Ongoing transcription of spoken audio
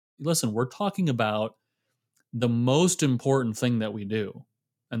listen, we're talking about the most important thing that we do,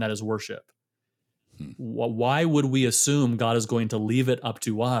 and that is worship. Why would we assume God is going to leave it up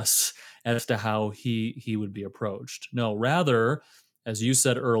to us as to how he would be approached? No, rather, as you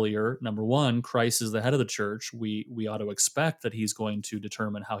said earlier, number one, Christ is the head of the church. We ought to expect that he's going to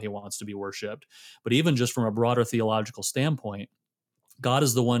determine how he wants to be worshiped. But even just from a broader theological standpoint, God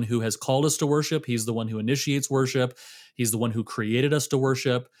is the one who has called us to worship. He's the one who initiates worship. He's the one who created us to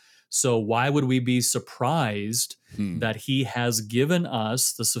worship. So why would we be surprised that he has given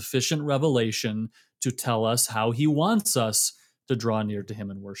us the sufficient revelation to tell us how he wants us to draw near to him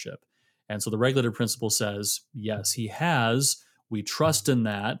in worship? And so the regulative principle says, yes, he has. We trust in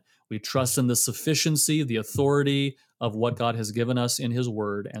that. We trust in the sufficiency, the authority of what God has given us in his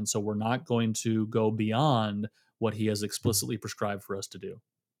word. And so we're not going to go beyond what he has explicitly prescribed for us to do.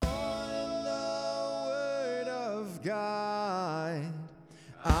 On the word of God,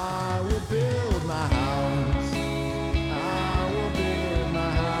 I will build my house. I will build my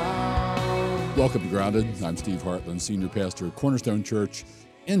house. Welcome to Grounded. I'm Steve Hartland, Senior Pastor at Cornerstone Church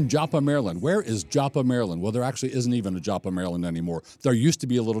in Joppa, Maryland. Where is Joppa, Maryland? Well, there actually isn't even a Joppa, Maryland anymore. There used to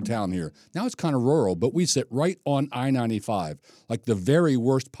be a little town here. Now it's kind of rural, but we sit right on I-95, like the very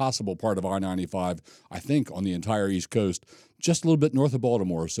worst possible part of I-95, I think, on the entire East Coast, just a little bit north of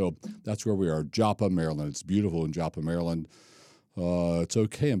Baltimore. So that's where we are, Joppa, Maryland. It's beautiful in Joppa, Maryland. It's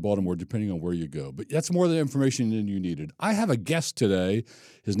okay in Baltimore, depending on where you go. But that's more the information than you needed. I have a guest today.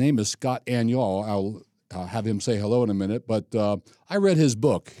 His name is Scott Aniol. I'll have him say hello in a minute, but I read his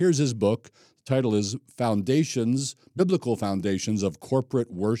book. Here's his book. The title is Foundations, Biblical Foundations of Corporate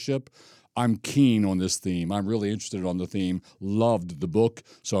Worship. I'm keen on this theme. I'm really interested on the theme. Loved the book,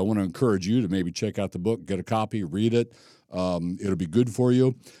 so I want to encourage you to maybe check out the book, get a copy, read it. It'll be good for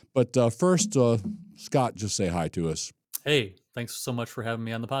you. But first, Scott, just say hi to us. Hey, thanks so much for having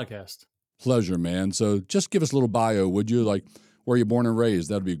me on the podcast. Pleasure, man. So just give us a little bio, would you? Like, where you born and raised?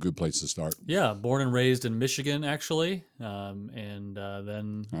 That'd be a good place to start. Yeah, born and raised in Michigan, actually, and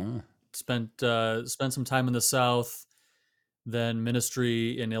then spent some time in the South, then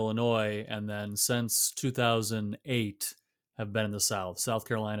ministry in Illinois, and then since 2008 have been in the South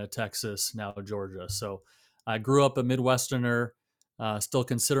Carolina, Texas, now Georgia. So I grew up a Midwesterner, still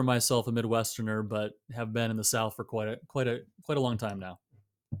consider myself a Midwesterner, but have been in the South for quite a long time now.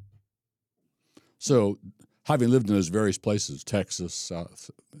 So, having lived in those various places, Texas, South,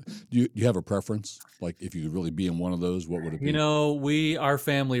 do you have a preference? Like, if you could really be in one of those, what would it be? You know, our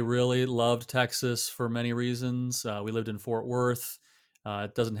family really loved Texas for many reasons. We lived in Fort Worth.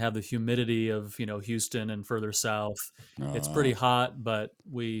 It doesn't have the humidity of, Houston and further south. It's pretty hot, but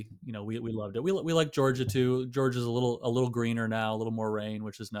we loved it. We like Georgia too. Georgia's a little greener now, a little more rain,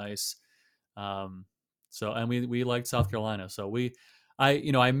 which is nice. And we liked South Carolina. So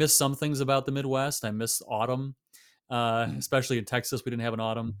I miss some things about the Midwest. I miss autumn, especially in Texas. We didn't have an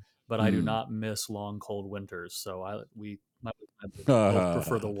autumn, but I do not miss long, cold winters. So I both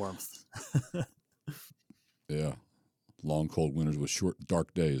prefer the warmth. Yeah. Long, cold winters with short,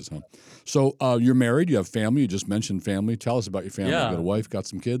 dark days, huh? So you're married. You have family. You just mentioned family. Tell us about your family. Yeah. You got a wife, got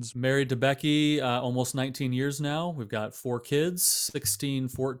some kids? Married to Becky, almost 19 years now. We've got 4 kids, 16,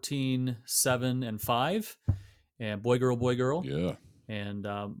 14, 7, and 5. And boy, girl. Yeah. And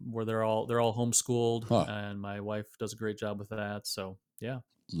where they're all homeschooled, Huh. and my wife does a great job with that. So yeah,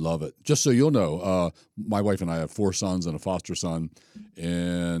 love it. Just so you'll know, my wife and I have 4 sons and a foster son,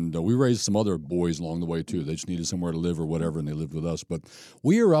 and we raised some other boys along the way too. They just needed somewhere to live or whatever, and they lived with us. But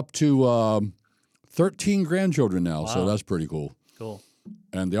we are up to 13 grandchildren now, so that's pretty cool. Cool.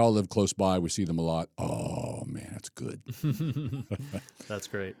 And they all live close by. We see them a lot. Oh man, that's good. That's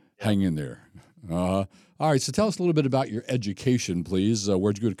great. Yeah. Hang in there. All right, so tell us a little bit about your education, please.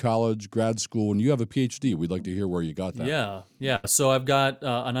 Where'd you go to college, grad school, and you have a PhD. We'd like to hear where you got that. Yeah. So I've got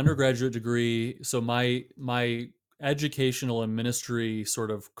an undergraduate degree. So my educational and ministry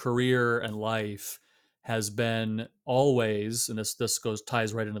sort of career and life has been always, and this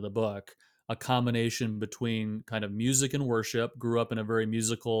ties right into the book, a combination between kind of music and worship. Grew up in a very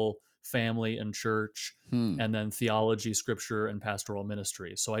musical family and church, and then theology, scripture, and pastoral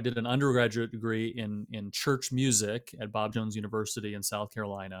ministry. So I did an undergraduate degree in church music at Bob Jones University in South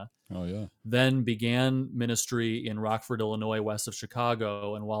Carolina. Oh, yeah. Then began ministry in Rockford, Illinois, west of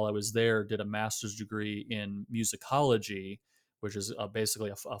Chicago. And while I was there, did a master's degree in musicology, which is basically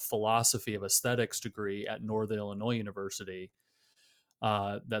a philosophy of aesthetics degree at Northern Illinois University.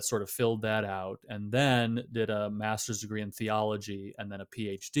 That sort of filled that out, and then did a master's degree in theology and then a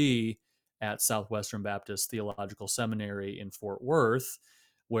PhD at Southwestern Baptist Theological Seminary in Fort Worth,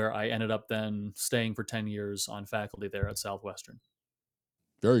 where I ended up then staying for 10 years on faculty there at Southwestern.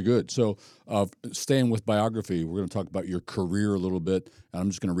 Very good. So, staying with biography, we're going to talk about your career a little bit. And I'm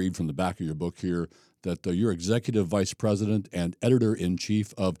just going to read from the back of your book here that you're executive vice president and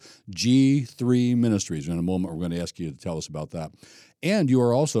editor-in-chief of G3 Ministries. In a moment, we're going to ask you to tell us about that. And you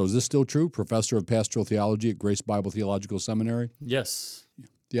are also, is this still true, professor of pastoral theology at Grace Bible Theological Seminary? Yes.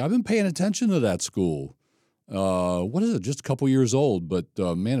 Yeah, I've been paying attention to that school. What is it? Just a couple years old, but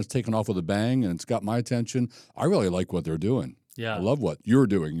man, it's taken off with a bang, and it's got my attention. I really like what they're doing. Yeah. I love what you're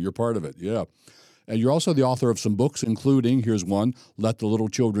doing. You're part of it. Yeah. And you're also the author of some books, including, here's one, Let the Little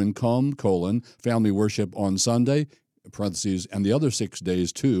Children Come, Family Worship on Sunday, parentheses, and the other 6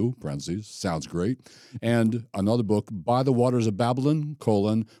 days too, parentheses, sounds great. And another book, By the Waters of Babylon,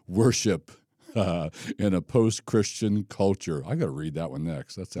 Worship in a Post-Christian Culture. I got to read that one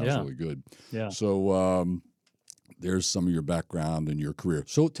next. That sounds really good. Yeah. So, there's some of your background and your career.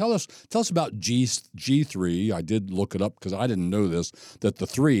 So tell us about G3. I did look it up because I didn't know this, that the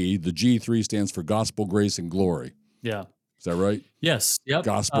G3 stands for Gospel, Grace, and Glory. Yeah. Is that right? Yes. Yep.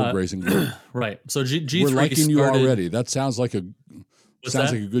 Gospel, Grace, and Glory. Right. So G3 We're liking you already. That sounds like a that?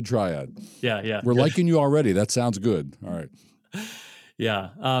 like a good triad. Yeah. We're liking you already. That sounds good. All right. Yeah.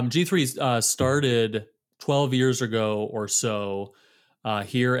 G3 started 12 years ago or so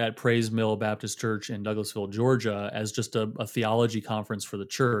here at Praise Mill Baptist Church in Douglasville, Georgia, as just a theology conference for the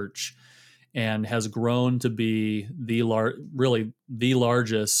church, and has grown to be really the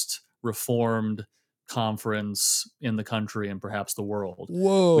largest Reformed conference in the country and perhaps the world.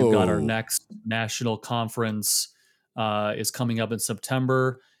 Whoa. We've got our next national conference is coming up in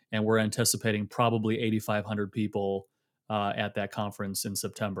September, and we're anticipating probably 8,500 people at that conference in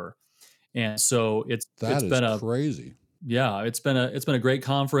September. And so it's been crazy. Yeah, it's been a great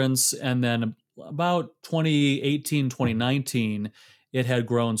conference. And then about 2018, 2019, it had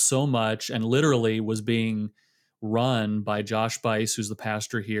grown so much and literally was being run by Josh Bice, who's the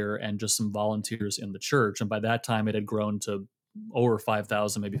pastor here, and just some volunteers in the church. And by that time, it had grown to over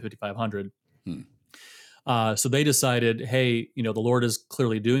 5,000, maybe 5,500. So they decided, hey, the Lord is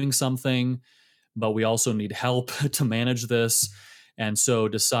clearly doing something, but we also need help to manage this. And so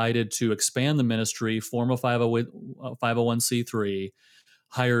decided to expand the ministry, form a 501c3,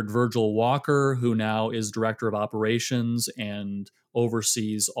 hired Virgil Walker, who now is director of operations and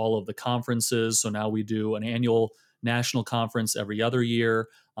oversees all of the conferences. So now we do an annual national conference every other year.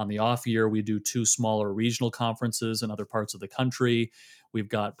 On the off year, we do 2 smaller regional conferences in other parts of the country. We've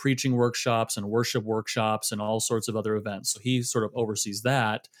got preaching workshops and worship workshops and all sorts of other events. So he sort of oversees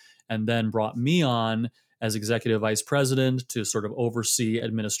that, and then brought me on as executive vice president to sort of oversee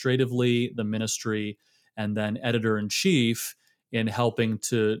administratively the ministry, and then editor-in-chief in helping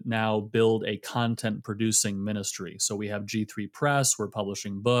to now build a content producing ministry. So we have G3 Press, we're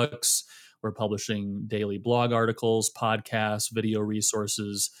publishing books, we're publishing daily blog articles, podcasts, video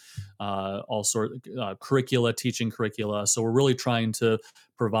resources, all sorts curricula, teaching curricula. So we're really trying to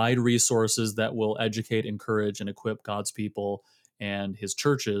provide resources that will educate, encourage, and equip God's people and his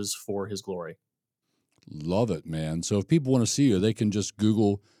churches for his glory. Love it, man. So if people want to see you, they can just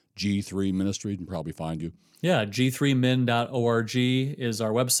Google G3 Ministries and probably find you. Yeah, g3min.org is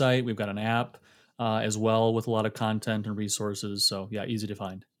our website. We've got an app as well with a lot of content and resources. So yeah, easy to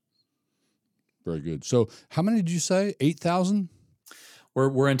find. Very good. So how many did you say? 8,000?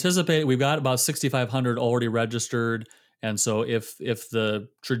 We're anticipating, we've got about 6,500 already registered. And so if the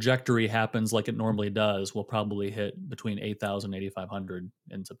trajectory happens like it normally does, we'll probably hit between 8,000 and 8,500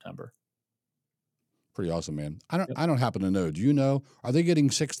 in September. Pretty awesome, man. I don't happen to know. Do you know? Are they getting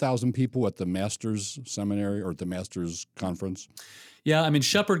 6,000 people at the Masters Seminary or at the Masters Conference? Yeah, I mean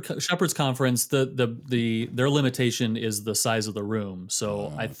Shepherd's Conference. Their limitation is the size of the room.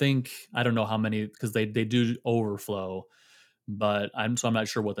 So I don't know how many, because they do overflow, but I'm not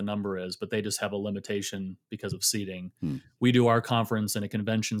sure what the number is. But they just have a limitation because of seating. We do our conference in a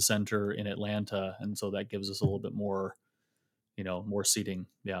convention center in Atlanta, and so that gives us a little bit more. More seating.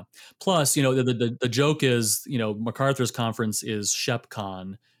 Yeah. Plus, the joke is, MacArthur's conference is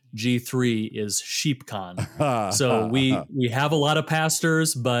ShepCon. G3 is SheepCon. So we have a lot of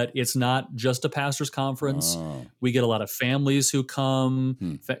pastors, but it's not just a pastors conference. We get a lot of families who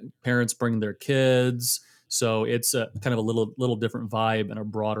come. Parents bring their kids. So it's a kind of a little different vibe and a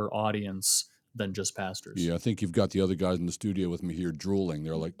broader audience than just pastors. Yeah, I think you've got the other guys in the studio with me here drooling.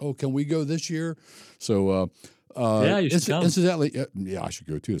 They're like, "Oh, can we go this year?" So. Yeah, you should come. Incidentally, I should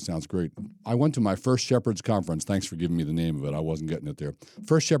go too. It sounds great. I went to my first Shepherd's Conference. Thanks for giving me the name of it. I wasn't getting it there.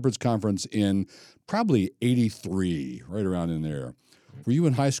 First Shepherd's Conference in probably 83, right around in there. Were you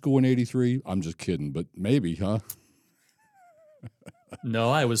in high school in 83? I'm just kidding, but maybe, huh?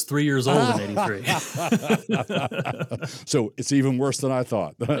 No, I was 3 years old in '83. So it's even worse than I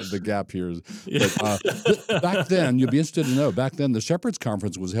thought. The gap here is. But back then, you'd be interested to know, back then the Shepherds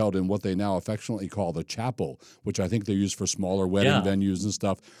Conference was held in what they now affectionately call the chapel, which I think they use for smaller wedding Yeah. venues and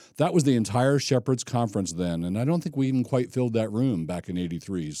stuff. That was the entire Shepherds Conference then, and I don't think we even quite filled that room back in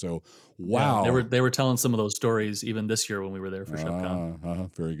 '83. So, wow. Yeah, they were telling some of those stories even this year when we were there for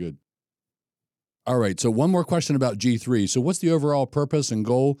ShepCon. Very good. All right, so one more question about G3. So what's the overall purpose and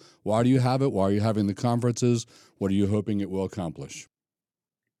goal? Why do you have it? Why are you having the conferences? What are you hoping it will accomplish?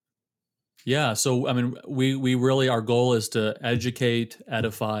 Yeah, so I mean, we really, our goal is to educate,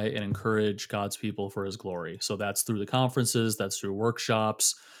 edify, and encourage God's people for His glory. So that's through the conferences, that's through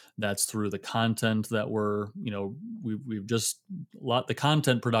workshops, that's through the content that we've just the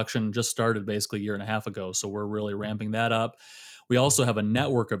content production just started basically a year and a half ago. So we're really ramping that up. We also have a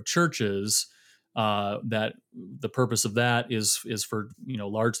network of churches that the purpose of that is for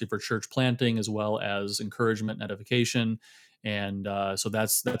largely for church planting as well as encouragement and edification. And so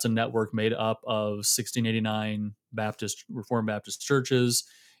that's a network made up of 1689 Reformed Baptist churches,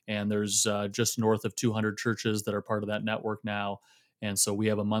 and there's just north of 200 churches that are part of that network now. And so we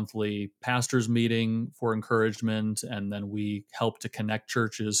have a monthly pastors meeting for encouragement, and then we help to connect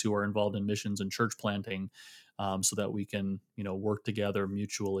churches who are involved in missions and church planting, so that we can work together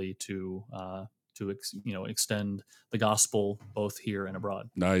mutually to extend the gospel both here and abroad.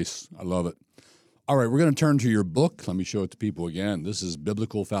 Nice, I love it. All right, we're going to turn to your book. Let me show it to people again. This is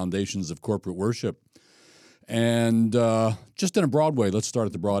Biblical Foundations of Corporate Worship. And just in a broad way, let's start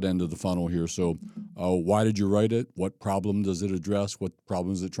at the broad end of the funnel here. So why did you write it? What problem does it address? What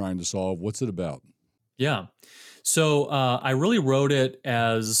problem is it trying to solve? What's it about? Yeah. So I really wrote it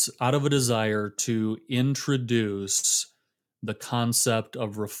as out of a desire to introduce the concept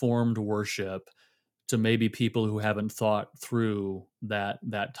of Reformed worship to maybe people who haven't thought through that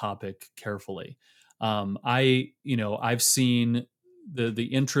topic carefully. I've seen the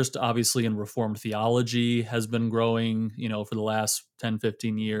interest obviously in Reformed theology has been growing, for the last 10,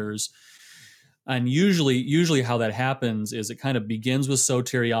 15 years. And usually how that happens is it kind of begins with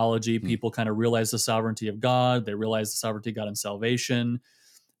soteriology. People kind of realize the sovereignty of God. They realize the sovereignty of God in salvation.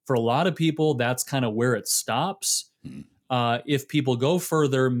 For a lot of people, that's kind of where it stops. If people go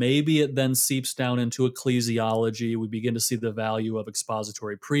further, maybe it then seeps down into ecclesiology. We begin to see the value of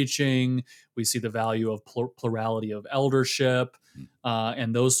expository preaching. We see the value of plurality of eldership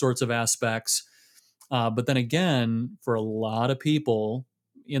and those sorts of aspects. But then again, for a lot of people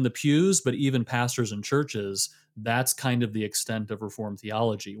in the pews, but even pastors and churches, that's kind of the extent of Reformed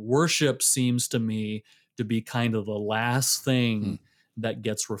theology. Worship seems to me to be kind of the last thing that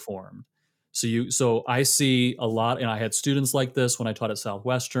gets reformed. So I see a lot, and I had students like this when I taught at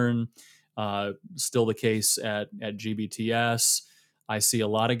Southwestern, still the case at GBTS. I see a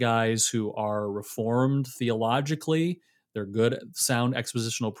lot of guys who are reformed theologically. They're good at sound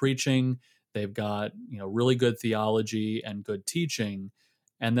expositional preaching. They've got really good theology and good teaching,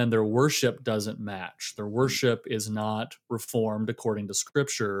 and then their worship doesn't match. Their worship is not reformed according to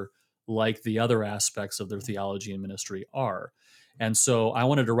Scripture like the other aspects of their theology and ministry are. And so I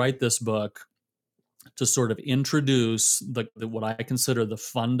wanted to write this book to sort of introduce what I consider the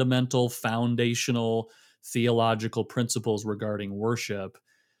fundamental, foundational theological principles regarding worship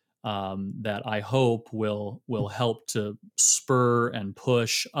that I hope will help to spur and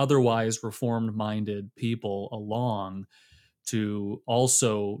push otherwise reformed-minded people along to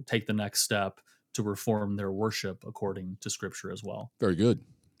also take the next step to reform their worship according to Scripture as well. Very good.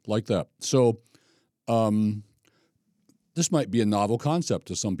 Like that. So this might be a novel concept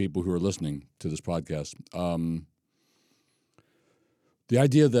to some people who are listening to this podcast. The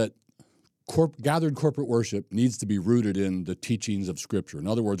idea that gathered corporate worship needs to be rooted in the teachings of Scripture. In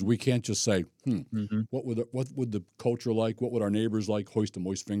other words, we can't just say, what would the culture like? What would our neighbors like? Hoist a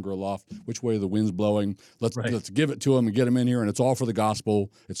moist finger aloft. Which way the wind's blowing? Let's give it to them and get them in here, and it's all for the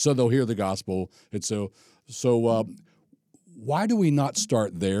gospel. It's so they'll hear the gospel. It's so. Why do we not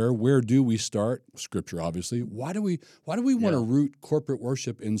start there? Where do we start? Scripture, obviously. Why do we want to root corporate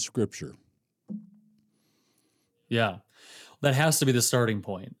worship in Scripture? Yeah, that has to be the starting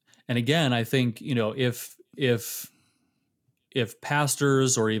point. And again, I think if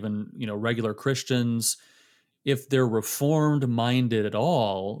pastors or even regular Christians, if they're reformed minded at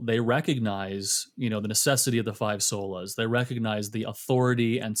all, they recognize the necessity of the five solas. They recognize the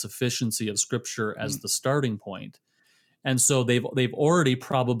authority and sufficiency of Scripture as the starting point. And so they've already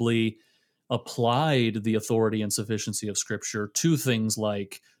probably applied the authority and sufficiency of Scripture to things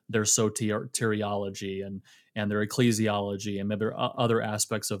like their soteriology and their ecclesiology and maybe other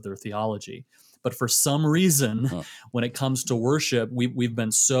aspects of their theology. But for some reason, Huh. when it comes to worship, we've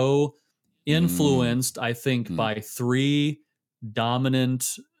been so influenced, I think, by three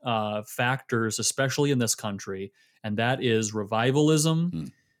dominant factors, especially in this country, and that is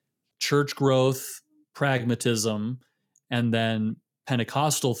revivalism, church growth, pragmatism, and then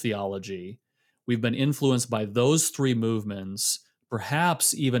Pentecostal theology. We've been influenced by those three movements,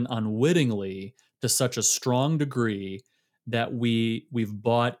 perhaps even unwittingly, to such a strong degree that we've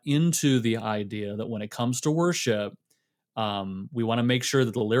bought into the idea that when it comes to worship, we want to make sure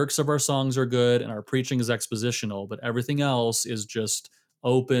that the lyrics of our songs are good and our preaching is expositional, but everything else is just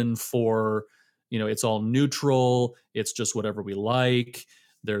open for, it's all neutral. It's just whatever we like.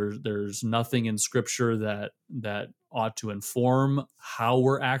 There's nothing in Scripture that ought to inform how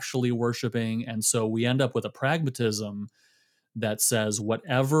we're actually worshiping, and so we end up with a pragmatism that says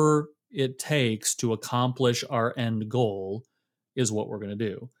whatever it takes to accomplish our end goal is what we're going to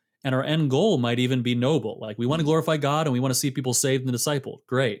do. And our end goal might even be noble. Like, we want to glorify God and we want to see people saved and discipled.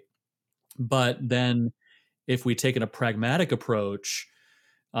 Great. But then if we take a pragmatic approach,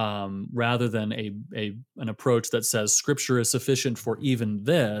 rather than an approach that says Scripture is sufficient for even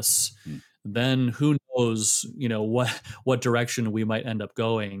this, then who knows, what direction we might end up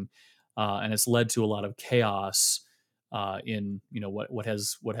going, and it's led to a lot of chaos in what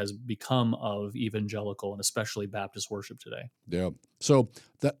has become of evangelical and especially Baptist worship today. Yeah. So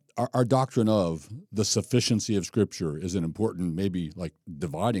that our doctrine of the sufficiency of Scripture is an important, maybe like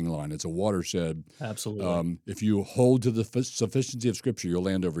dividing line. It's a watershed. Absolutely. If you hold to the sufficiency of Scripture, you'll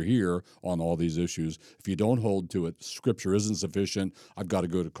land over here on all these issues. If you don't hold to it, Scripture isn't sufficient, I've got to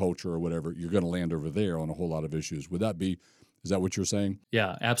go to culture or whatever, you're going to land over there on a whole lot of issues. Is that what you're saying?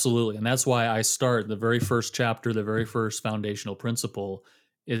 Yeah, absolutely. And that's why I start the very first chapter, the very first foundational principle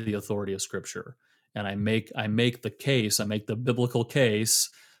is the authority of Scripture. And I make the biblical case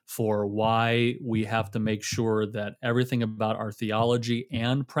for why we have to make sure that everything about our theology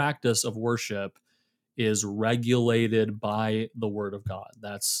and practice of worship is regulated by the Word of God.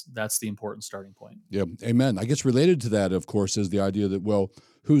 That's the important starting point. Yeah, amen. I guess related to that, of course, is the idea that, well,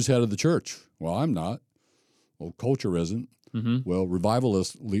 who's head of the church? Well, I'm not. Well, culture isn't. Mm-hmm. Well,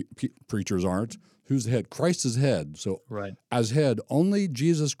 revivalist preachers aren't. Who's the head? Christ is head. So right. As head, only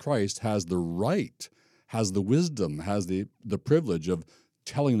Jesus Christ has the right, has the wisdom, has the privilege of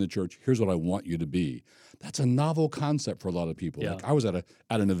telling the church, here's what I want you to be. That's a novel concept for a lot of people. Yeah. Like, I was at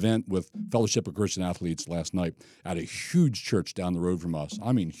an event with Fellowship of Christian Athletes last night at a huge church down the road from us.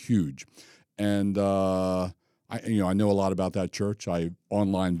 I mean, huge. And I know a lot about that church. I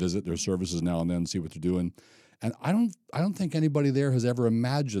online visit their services now and then, see what they're doing. And I don't think anybody there has ever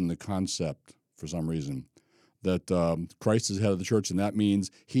imagined the concept, for some reason, that Christ is head of the church, and that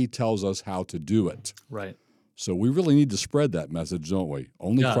means he tells us how to do it. Right. So we really need to spread that message, don't we?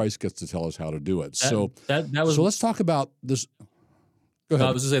 Only Christ gets to tell us how to do it. So let's talk about this. Go ahead.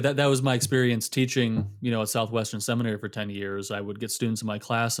 I was going to say that was my experience teaching, at Southwestern Seminary for 10 years. I would get students in my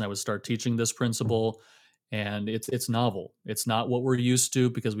class and I would start teaching this principle. And it's novel. It's not what we're used to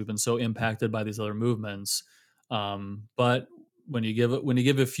because we've been so impacted by these other movements. But when you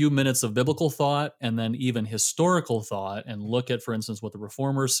give a few minutes of biblical thought and then even historical thought and look at, for instance, what the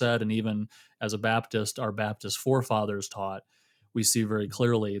Reformers said, and even as a Baptist, our Baptist forefathers taught, we see very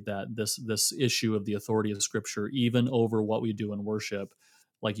clearly that this issue of the authority of Scripture, even over what we do in worship,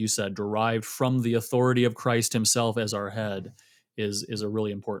 like you said, derived from the authority of Christ himself as our head, is a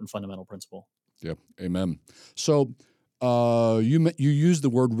really important fundamental principle. Yeah, amen. So you used the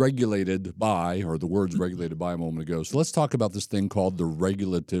word regulated by, or the words regulated by a moment ago. So let's talk about this thing called the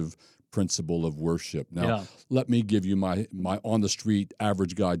regulative principle of worship. Now, Let me give you my on-the-street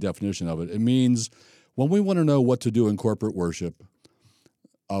average guy definition of it. It means when we want to know what to do in corporate worship,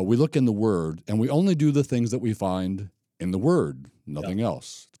 we look in the Word, and we only do the things that we find in the Word, nothing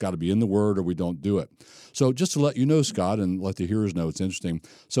else. It's got to be in the Word or we don't do it. So just to let you know, Scott, and let the hearers know, it's interesting.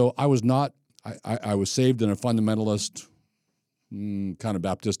 So I was saved in a fundamentalist kind of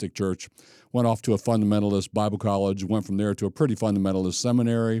Baptistic church, went off to a fundamentalist Bible college, went from there to a pretty fundamentalist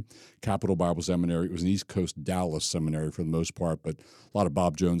seminary, Capital Bible Seminary. It was an East Coast Dallas seminary for the most part, but a lot of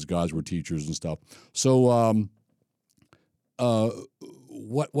Bob Jones guys were teachers and stuff. So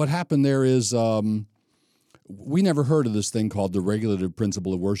what happened there is we never heard of this thing called the regulative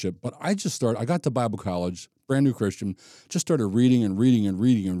principle of worship, but I got to Bible college, brand new Christian, just started reading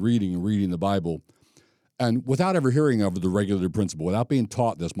the Bible. And without ever hearing of the regulative principle, without being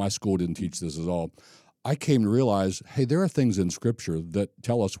taught this, my school didn't teach this at all, I came to realize, hey, there are things in Scripture that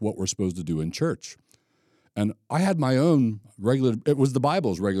tell us what we're supposed to do in church. And I had my own regulated, it was the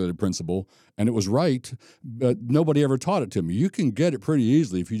Bible's regulated principle, and it was right, but nobody ever taught it to me. You can get it pretty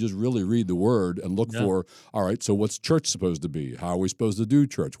easily if you just really read the word and look Yeah. for, all right, so what's church supposed to be? How are we supposed to do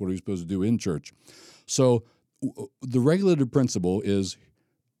church? What are we supposed to do in church? So the regulated principle is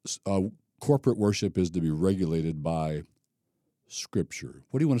corporate worship is to be regulated by Scripture.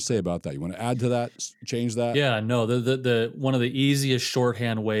 What do you want to say about that? You want to add to that, change that? Yeah, no, the one of the easiest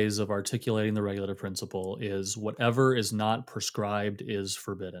shorthand ways of articulating the regulative principle is whatever is not prescribed is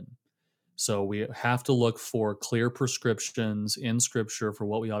forbidden. So we have to look for clear prescriptions in Scripture for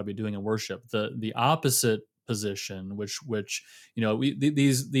what we ought to be doing in worship. The opposite position, which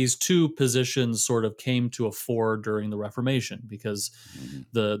these two positions sort of came to a fore during the Reformation, because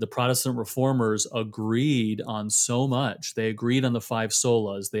the Protestant reformers agreed on so much. They agreed on the five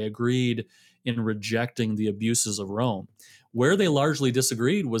solas. They agreed in rejecting the abuses of Rome. Where they largely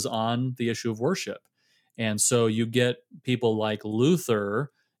disagreed was on the issue of worship. And so you get people like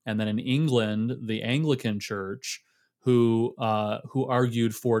Luther, and then in England, the Anglican Church, who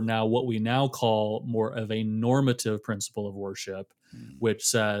argued for now what we now call more of a normative principle of worship, which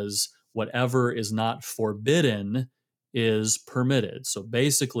says whatever is not forbidden is permitted. So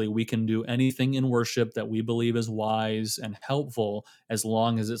basically, we can do anything in worship that we believe is wise and helpful as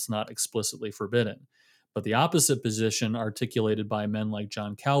long as it's not explicitly forbidden. But the opposite position, articulated by men like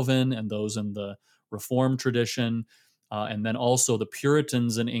John Calvin and those in the Reformed tradition, and then also the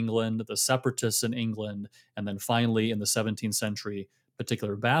Puritans in England, the Separatists in England, and then finally in the 17th century,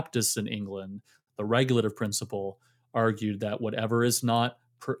 particular Baptists in England, the regulative principle argued that whatever is not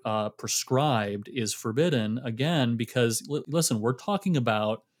prescribed is forbidden, again, because listen, we're talking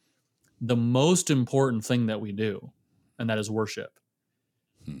about the most important thing that we do, and that is worship.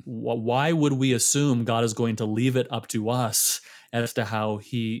 Why would we assume God is going to leave it up to us as to how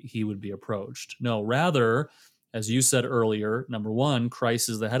he would be approached? No, rather, as you said earlier, number one, Christ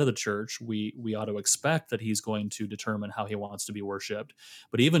is the head of the church. We ought to expect that he's going to determine how he wants to be worshiped.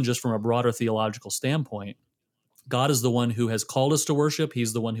 But even just from a broader theological standpoint, God is the one who has called us to worship.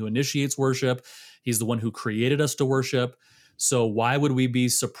 He's the one who initiates worship. He's the one who created us to worship. So why would we be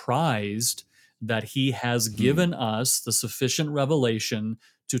surprised that he has given us the sufficient revelation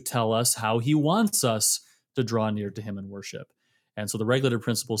to tell us how he wants us to draw near to him in worship? And so the regulative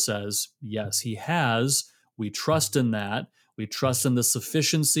principle says, yes, he has. We trust in that. We trust in the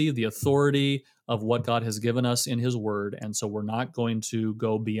sufficiency, the authority of what God has given us in his word. And so we're not going to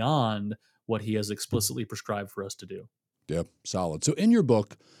go beyond what he has explicitly prescribed for us to do. Yep, solid. So in your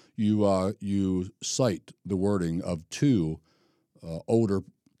book, you cite the wording of two older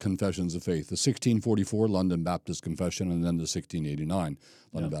confessions of faith, the 1644 London Baptist Confession and then the 1689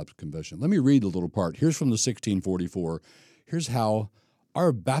 London Baptist Confession. Let me read a little part. Here's from the 1644. Here's how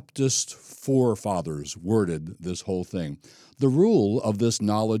our Baptist forefathers worded this whole thing. The rule of this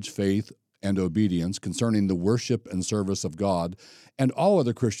knowledge, faith, and obedience concerning the worship and service of God and all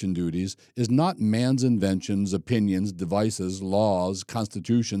other Christian duties is not man's inventions, opinions, devices, laws,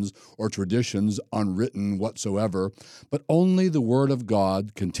 constitutions, or traditions unwritten whatsoever, but only the Word of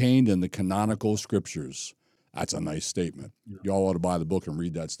God contained in the canonical Scriptures. That's a nice statement. You all ought to buy the book and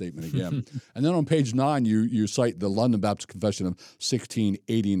read that statement again. And then on page 9, you cite the London Baptist Confession of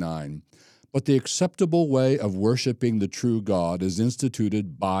 1689. But the acceptable way of worshiping the true God is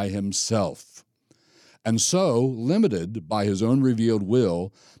instituted by himself, and so limited by his own revealed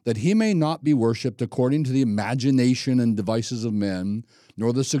will, that he may not be worshipped according to the imagination and devices of men,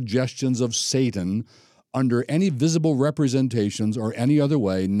 nor the suggestions of Satan, under any visible representations or any other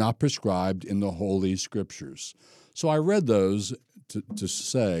way not prescribed in the Holy Scriptures. So I read those to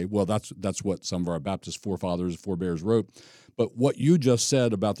say, well, that's what some of our Baptist forebears wrote. But what you just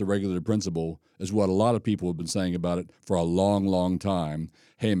said about the regulative principle is what a lot of people have been saying about it for a long, long time.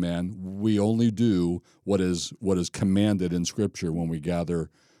 Hey, man, we only do what is commanded in Scripture when we gather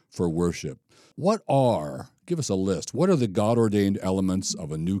for worship. Give us a list, what are the God-ordained elements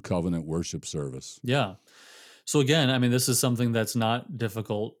of a New Covenant worship service? Yeah. So again, I mean, this is something that's not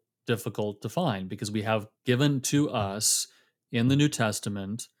difficult to find, because we have given to us in the New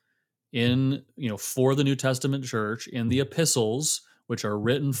Testament, for the New Testament church, in the epistles, which are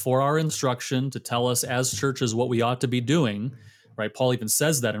written for our instruction to tell us as churches what we ought to be doing, right? Paul even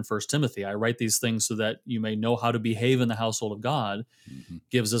says that in 1 Timothy. I write these things so that you may know how to behave in the household of God.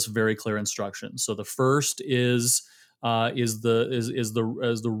 Gives us very clear instructions. So the first is the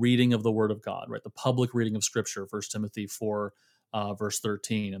reading of the Word of God, right? The public reading of Scripture, 1 Timothy 4, verse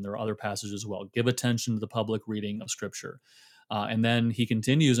 13, and there are other passages as well. Give attention to the public reading of Scripture. And then he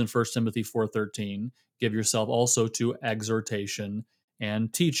continues in 1 Timothy 4:13, give yourself also to exhortation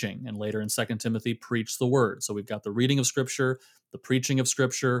and teaching. And later in 2 Timothy, preach the word. So we've got the reading of Scripture, the preaching of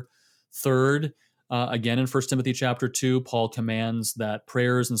Scripture. Third, again in 1 Timothy chapter 2, Paul commands that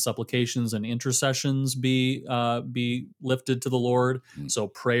prayers and supplications and intercessions be lifted to the Lord. So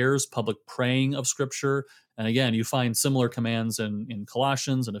prayers, public praying of Scripture. And again, you find similar commands in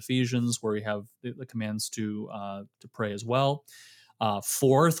Colossians and Ephesians, where we have the commands to pray as well.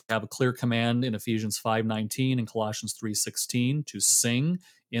 Fourth, we have a clear command in Ephesians 5:19 and Colossians 3:16 to sing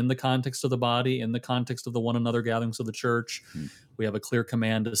in the context of the body, in the context of the one another gatherings of the church. We have a clear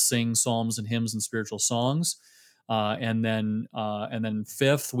command to sing psalms and hymns and spiritual songs. And then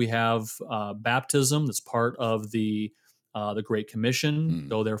fifth, we have baptism. That's part of the Great Commission.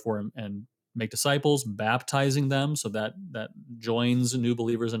 Go therefore and make disciples, baptizing them, so that joins new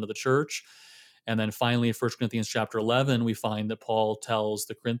believers into the church. And then finally, in 1 Corinthians chapter 11, we find that Paul tells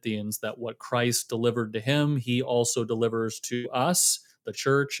the Corinthians that what Christ delivered to him, he also delivers to us, the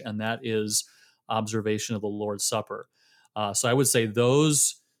church, and that is observation of the Lord's Supper. So I would say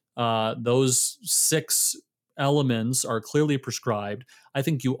those 6 elements are clearly prescribed. I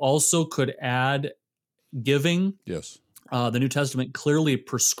think you also could add giving. Yes. The New Testament clearly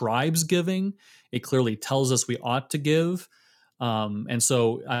prescribes giving. It clearly tells us we ought to give. And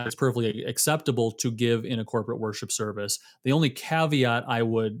so it's perfectly acceptable to give in a corporate worship service. The only caveat I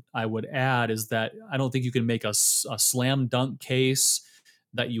would add is that I don't think you can make a slam dunk case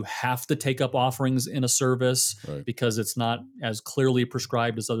that you have to take up offerings in a service, Right. because it's not as clearly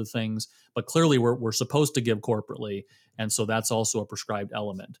prescribed as other things. But clearly we're supposed to give corporately, and so that's also a prescribed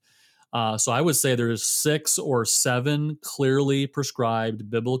element. So I would say there's 6 or 7 clearly prescribed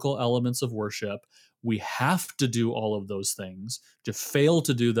biblical elements of worship. We have to do all of those things. To fail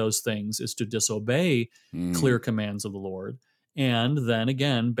to do those things is to disobey clear commands of the Lord. And then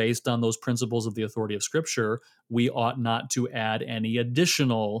again, based on those principles of the authority of Scripture, we ought not to add any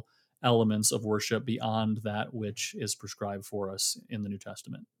additional elements of worship beyond that which is prescribed for us in the New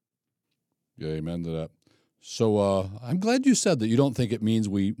Testament. Yeah, amen to that. So I'm glad you said that you don't think it means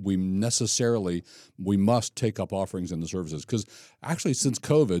we must take up offerings in the services, because actually since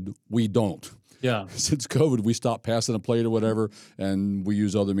COVID, we don't. Yeah. Since COVID, we stopped passing a plate or whatever, and we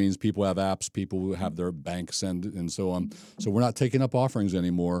use other means. People have apps, people who have their banks and so on. So we're not taking up offerings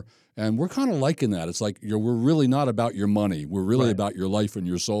anymore, and we're kind of liking that. It's like we're really not about your money. We're really Right. about your life and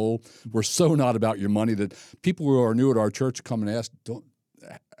your soul. We're so not about your money that people who are new at our church come and ask,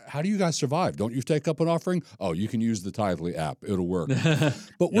 how do you guys survive? Don't you take up an offering? Oh, you can use the Tithely app. It'll work.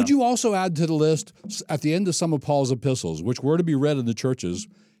 But would you also add to the list, at the end of some of Paul's epistles, which were to be read in the churches,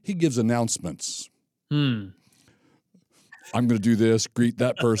 he gives announcements. I'm going to do this, greet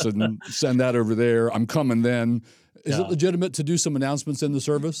that person, send that over there. I'm coming then. Is it legitimate to do some announcements in the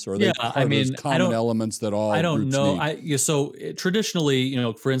service? Or are they part of those common elements that all I don't groups know. need?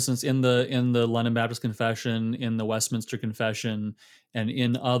 Traditionally, for instance, in the London Baptist Confession, in the Westminster Confession, and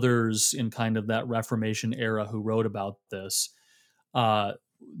in others in kind of that Reformation era who wrote about this,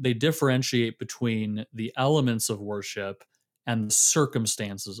 they differentiate between the elements of worship and the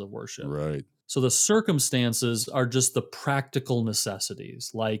circumstances of worship. Right. So the circumstances are just the practical necessities,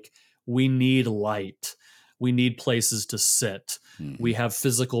 like we need light, we need places to sit, we have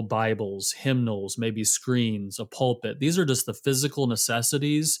physical Bibles, hymnals, maybe screens, a pulpit. These are just the physical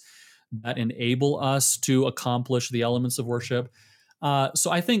necessities that enable us to accomplish the elements of worship.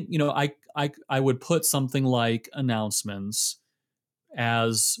 So I think I would put something like announcements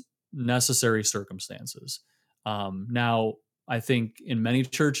as necessary circumstances. Now, I think in many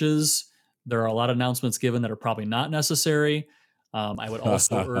churches, there are a lot of announcements given that are probably not necessary. I would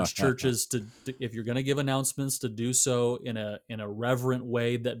also urge churches to, if you're going to give announcements, to do so in a reverent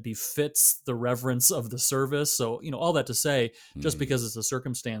way that befits the reverence of the service. So, all that to say, just because it's a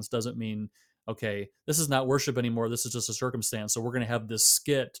circumstance doesn't mean, okay, this is not worship anymore. This is just a circumstance. So we're going to have this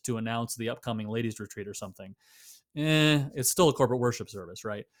skit to announce the upcoming ladies retreat or something. It's still a corporate worship service,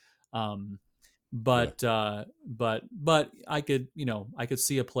 right? But I could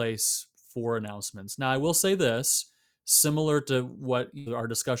see a place for announcements. Now, I will say this, similar to what our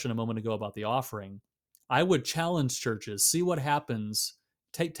discussion a moment ago about the offering, I would challenge churches, see what happens,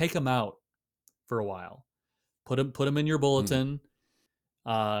 take them out for a while, put them in your bulletin,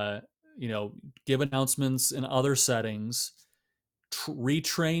 give announcements in other settings,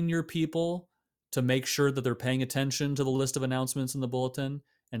 retrain your people to make sure that they're paying attention to the list of announcements in the bulletin,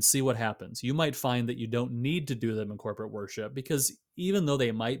 and see what happens. You might find that you don't need to do them in corporate worship, because even though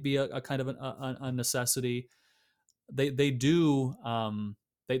they might be a kind of a necessity, they do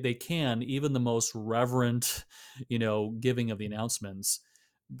they can, even the most reverent giving of the announcements,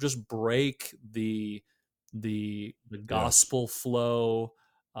 just break the the Yes. gospel flow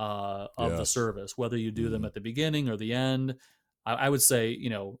of the Yes. service, whether you do them Hmm. at the beginning or the end. I would say,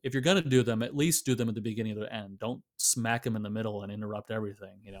 if you're going to do them, at least do them at the beginning or the end. Don't smack them in the middle and interrupt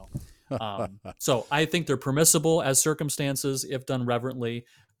everything. So I think they're permissible as circumstances if done reverently.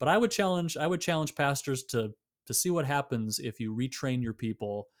 But I would challenge pastors to see what happens if you retrain your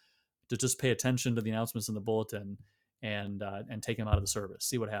people to just pay attention to the announcements in the bulletin and take them out of the service.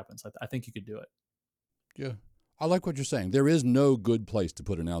 See what happens. I think you could do it. Yeah. I like what you're saying. There is no good place to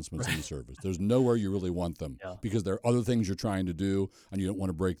put announcements in the Right. service. There's nowhere you really want them Yeah. because there are other things you're trying to do, and you don't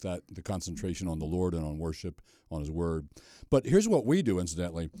want to break the concentration on the Lord and on worship, on His Word. But here's what we do,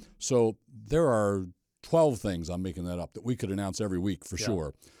 incidentally. So there are 12 things, I'm making that up, that we could announce every week for Yeah.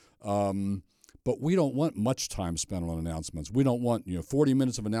 sure. But we don't want much time spent on announcements. We don't want 40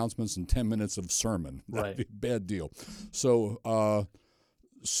 minutes of announcements and 10 minutes of sermon. That'd Right. be a bad deal. So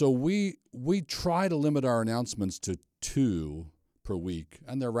we try to limit our announcements to 2 per week,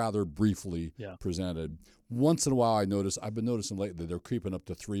 and they're rather briefly Yeah. presented. Once in a while, I've been noticing lately they're creeping up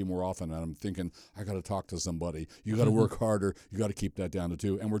to 3 more often, and I'm thinking, I got to talk to somebody. You got to work harder. You got to keep that down to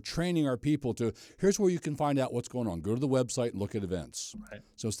 2. And we're training our people to, here's where you can find out what's going on. Go to the website and look at events. Right.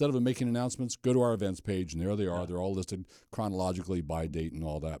 So instead of making announcements, go to our events page, and there they are. Yeah. They're all listed chronologically by date and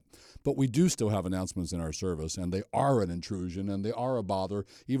all that. But we do still have announcements in our service, and they are an intrusion, and they are a bother,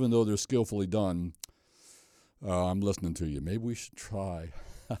 even though they're skillfully done. I'm listening to you. Maybe we should try.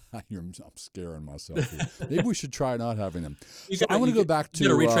 I'm scaring myself here. Maybe we should try not having them. So I want to go back to You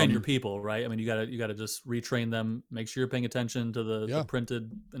got to retrain your people, right? I mean, you got to just retrain them. Make sure you're paying attention to the Yeah.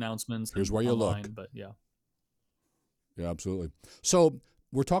 printed announcements. Here's and where you online, look. But yeah. Yeah, absolutely. So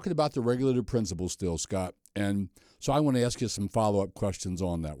we're talking about the regulative principles still, Scott. And so I want to ask you some follow-up questions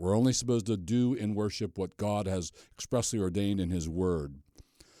on that. We're only supposed to do in worship what God has expressly ordained in His Word.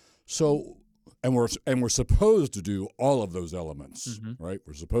 So, and we're supposed to do all of those elements, Mm-hmm. right?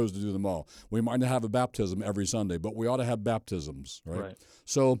 We're supposed to do them all. We might not have a baptism every Sunday, but we ought to have baptisms, right? Right.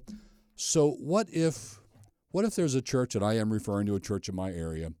 So what if there's a church, and I am referring to a church in my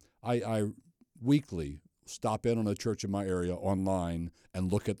area, I weekly stop in on a church in my area online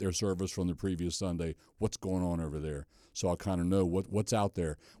and look at their service from the previous Sunday, what's going on over there. So I'll kind of know what's out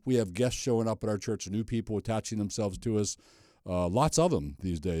there. We have guests showing up at our church, new people attaching themselves to us, lots of them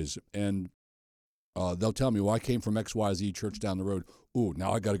these days. And they'll tell me, well, I came from XYZ church down the road. Ooh,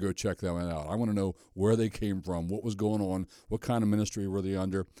 now I got to go check that one out. I want to know where they came from, what was going on, what kind of ministry were they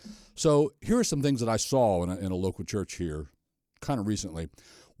under. So here are some things that I saw in a local church here kind of recently.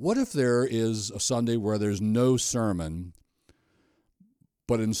 What if there is a Sunday where there's no sermon,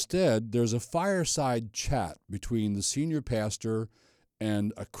 but instead there's a fireside chat between the senior pastor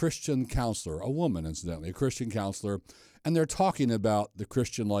and a Christian counselor, a woman, incidentally, a Christian counselor, and they're talking about the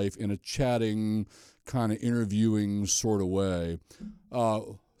Christian life in a chatting, kind of interviewing sort of way.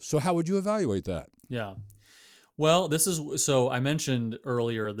 So how would you evaluate that? Yeah. Well, so I mentioned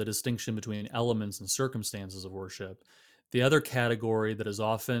earlier the distinction between elements and circumstances of worship. The other category that is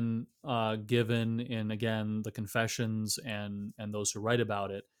often given in, again, the confessions and those who write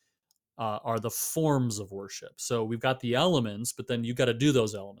about it are the forms of worship. So we've got the elements, but then you got to do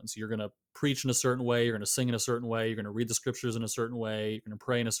those elements. You're going to preach in a certain way. You're going to sing in a certain way. You're going to read the scriptures in a certain way. You're going to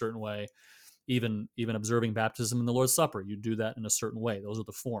pray in a certain way. Even observing baptism in the Lord's Supper, you do that in a certain way. Those are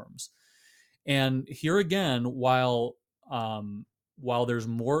the forms. And here again, while there's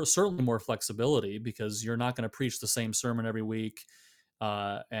certainly more flexibility, because you're not going to preach the same sermon every week,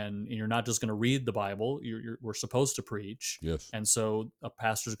 and you're not just going to read the Bible. We're supposed to preach, Yes. and so a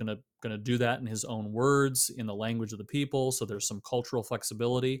pastor's going to do that in his own words, in the language of the people. So there's some cultural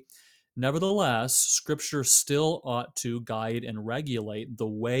flexibility. Nevertheless, Scripture still ought to guide and regulate the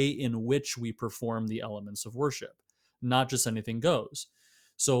way in which we perform the elements of worship, not just anything goes.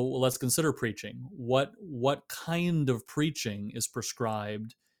 So let's consider preaching. What kind of preaching is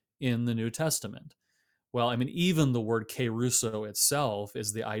prescribed in the New Testament? Well, I mean, even the word kerusso itself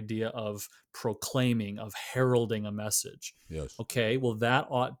is the idea of proclaiming, of heralding a message. Yes. Okay, well, that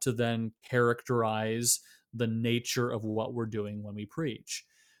ought to then characterize the nature of what we're doing when we preach.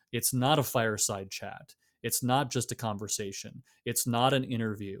 It's not a fireside chat. It's not just a conversation. It's not an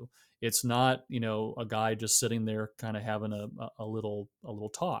interview. It's not, a guy just sitting there kind of having a little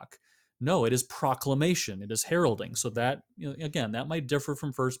talk. No, it is proclamation. It is heralding. So that, again, that might differ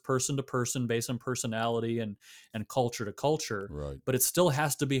from first person to person based on personality and culture to culture, Right. but it still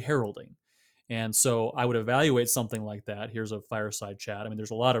has to be heralding. And so I would evaluate something like that. Here's a fireside chat. I mean,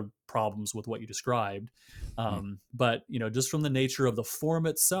 there's a lot of problems with what you described, but just from the nature of the form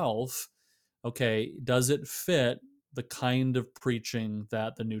itself, okay, does it fit the kind of preaching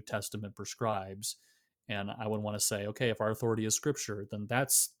that the New Testament prescribes? And I would want to say, okay, if our authority is Scripture, then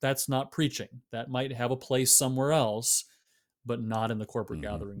that's not preaching. That might have a place somewhere else, but not in the corporate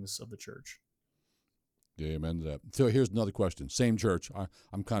gatherings of the church. Yeah, amen to that. So here's another question. Same church.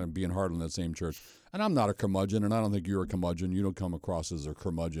 I'm kind of being hard on that same church. And I'm not a curmudgeon, and I don't think you're a curmudgeon. You don't come across as a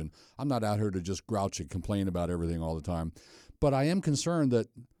curmudgeon. I'm not out here to just grouch and complain about everything all the time. But I am concerned that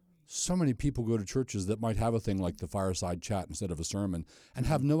so many people go to churches that might have a thing like the fireside chat instead of a sermon and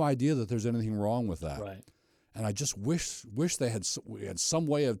have no idea that there's anything wrong with that. Right. And I just wish we had some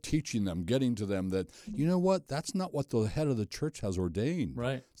way of teaching them, getting to them that, you know what, that's not what the head of the church has ordained.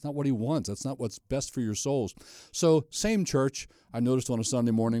 Right. It's not what he wants. That's not what's best for your souls. So same church, I noticed on a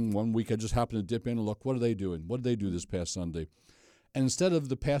Sunday morning, one week I just happened to dip in and look, what are they doing? What did they do this past Sunday? And instead of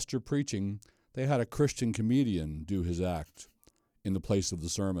the pastor preaching, they had a Christian comedian do his act in the place of the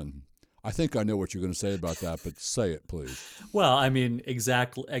sermon. I think I know what you're going to say about that, but say it, please. Well, I mean,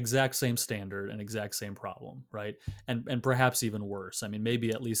 exact same standard and exact same problem, right? And perhaps even worse. I mean,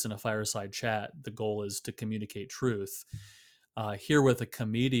 maybe at least in a fireside chat, the goal is to communicate truth. Here with a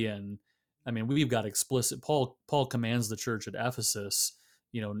comedian, I mean, we've got explicit. Paul commands the church at Ephesus,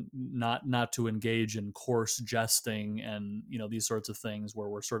 not to engage in coarse jesting and these sorts of things where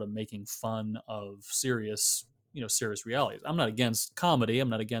we're sort of making fun of serious realities. I'm not against comedy. I'm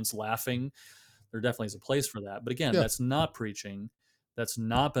not against laughing. There definitely is a place for that. But again, that's not preaching. That's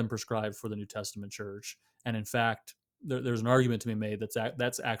not been prescribed for the New Testament church. And in fact, there's an argument to be made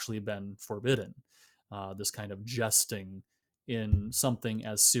that's actually been forbidden. This kind of jesting in something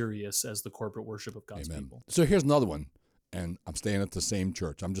as serious as the corporate worship of God's people. So here's another one. And I'm staying at the same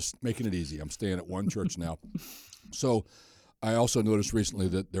church. I'm just making it easy. I'm staying at one church now. So I also noticed recently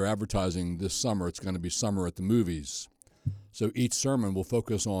that they're advertising this summer. It's going to be summer at the movies. So each sermon will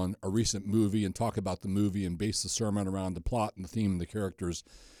focus on a recent movie and talk about the movie and base the sermon around the plot and the theme and the characters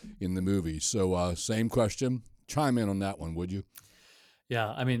in the movie. So same question. Chime in on that one, would you?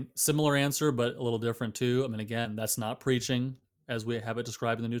 Yeah, I mean, similar answer, but a little different too. I mean, again, that's not preaching as we have it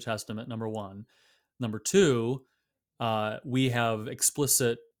described in the New Testament, number one. Number two, we have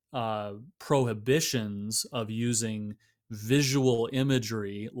explicit prohibitions of using visual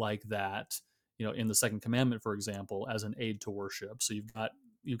imagery like that, in the Second Commandment, for example, as an aid to worship. So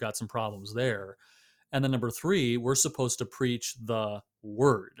you've got some problems there. And then number three, we're supposed to preach the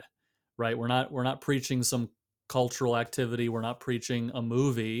word, right? We're not preaching some cultural activity. We're not preaching a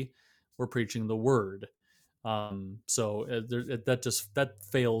movie. We're preaching the word. So that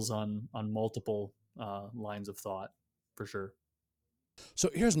fails on multiple lines of thought, for sure. So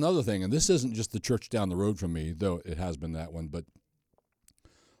here's another thing, and this isn't just the church down the road from me, though it has been that one, but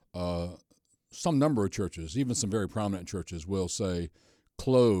some number of churches, even some very prominent churches, will say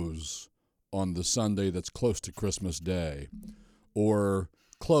close on the Sunday that's close to Christmas Day, or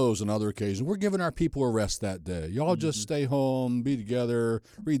close on other occasions. We're giving our people a rest that day. Y'all just stay home, be together,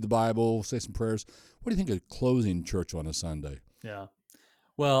 read the Bible, say some prayers. What do you think of closing church on a Sunday? Yeah.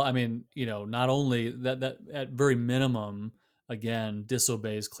 Well, I mean, not only that at very minimum, again,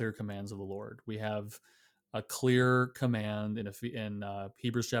 disobeys clear commands of the Lord. We have a clear command in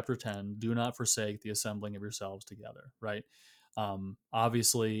Hebrews chapter 10, do not forsake the assembling of yourselves together, right?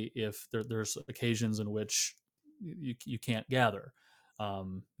 Obviously, if there's occasions in which you can't gather,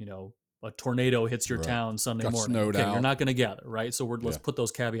 a tornado hits your town Sunday morning. Okay, you're not going to gather, right? So let's put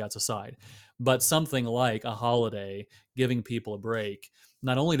those caveats aside. But something like a holiday, giving people a break,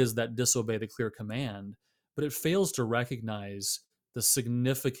 not only does that disobey the clear command, but it fails to recognize the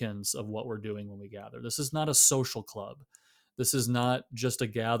significance of what we're doing when we gather. This is not a social club. This is not just a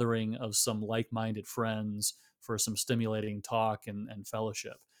gathering of some like-minded friends for some stimulating talk and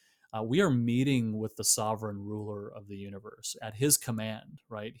fellowship. We are meeting with the sovereign ruler of the universe at his command,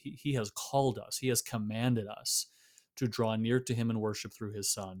 right? He has called us. He has commanded us to draw near to him and worship through his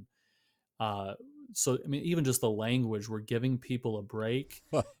son. So, I mean, even just the language, we're giving people a break,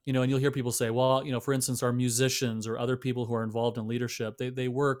 and you'll hear people say, well, for instance, our musicians or other people who are involved in leadership, they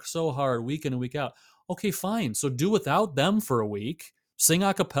work so hard week in and week out. Okay, fine. So do without them for a week, sing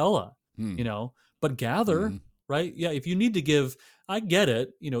a cappella, but gather, right? Yeah. If you need to give, I get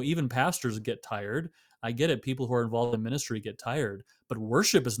it. Even pastors get tired. I get it. People who are involved in ministry get tired, but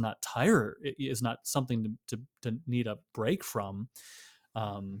worship is not tired. It is not something to need a break from.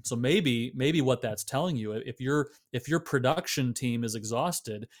 So maybe what that's telling you, if your production team is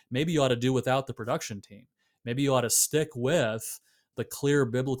exhausted, maybe you ought to do without the production team. Maybe you ought to stick with the clear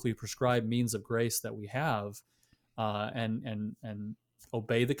biblically prescribed means of grace that we have, and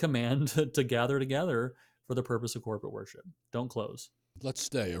obey the command to gather together for the purpose of corporate worship. Don't close. Let's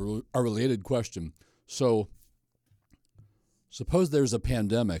stay. A related question. So suppose there's a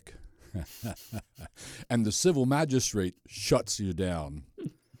pandemic And the civil magistrate shuts you down.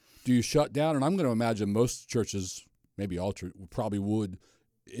 Do you shut down? And I'm going to imagine most churches, maybe all churches, probably would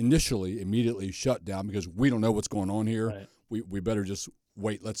initially immediately shut down because we don't know what's going on here. Right. We better just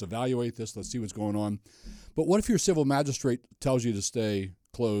wait. Let's evaluate this. Let's see what's going on. But what if your civil magistrate tells you to stay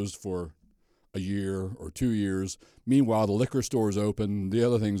closed for a year or 2 years? Meanwhile, the liquor store's open, the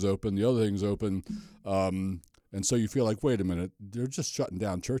other thing's open, and so you feel like, wait a minute, they're just shutting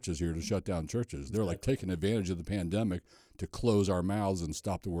down churches here to shut down churches. They're like taking advantage of the pandemic to close our mouths and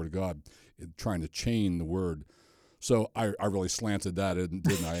stop the word of God, trying to chain the word. So I really slanted that,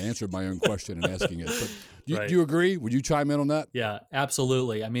 didn't I? I answered my own question in asking it. But do you agree? Would you chime in on that? Yeah,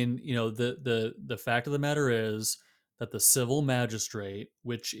 absolutely. I mean, the fact of the matter is that the civil magistrate,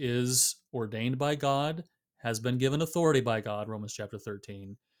 which is ordained by God, has been given authority by God, Romans chapter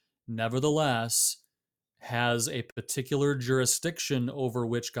 13, nevertheless has a particular jurisdiction over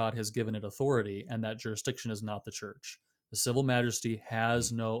which God has given it authority, and that jurisdiction is not the church. The civil majesty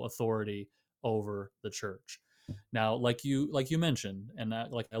has no authority over the church. Now, like you mentioned, and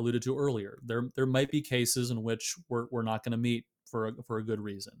like I alluded to earlier, there might be cases in which we're not going to meet for a good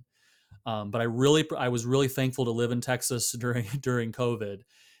reason. But I was really thankful to live in Texas during COVID,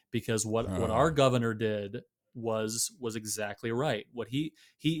 because what our governor did was exactly right. What he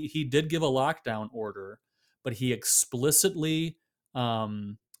did give a lockdown order, but he explicitly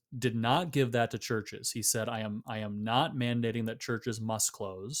did not give that to churches. He said, I am not mandating that churches must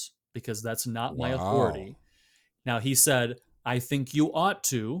close, because that's not my authority. Now, he said, I think you ought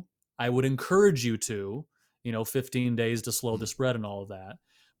to. I would encourage you to, 15 days to slow the spread and all of that,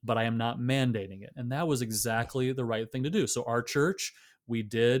 but I am not mandating it. And that was exactly the right thing to do. So our church, we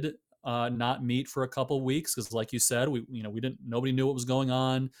did not meet for a couple of weeks because, like you said, nobody knew what was going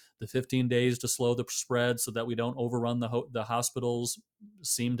on. The 15 days to slow the spread so that we don't overrun the hospitals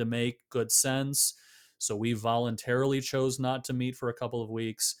seemed to make good sense. So we voluntarily chose not to meet for a couple of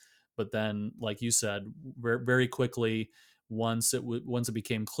weeks. But then, like you said, very quickly, once it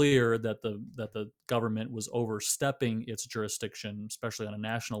became clear that the government was overstepping its jurisdiction, especially on a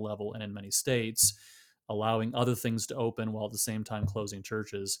national level and in many states, allowing other things to open while at the same time closing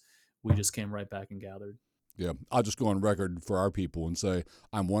churches, we just came right back and gathered. Yeah, I'll just go on record for our people and say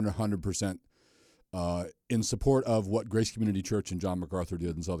I'm 100% in support of what Grace Community Church and John MacArthur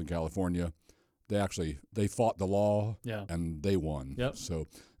did in Southern California. They fought the law, and they won. Yep. So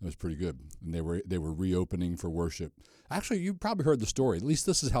it was pretty good. And they were reopening for worship. Actually, you probably heard the story. At least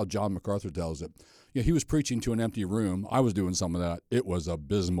this is how John MacArthur tells it. Yeah, he was preaching to an empty room. I was doing some of that. It was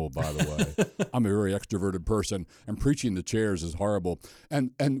abysmal, by the way. I'm a very extroverted person, and preaching to chairs is horrible.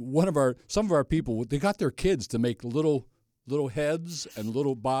 And some of our people, they got their kids to make little heads and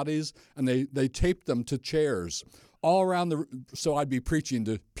little bodies, and they taped them to chairs all around so I'd be preaching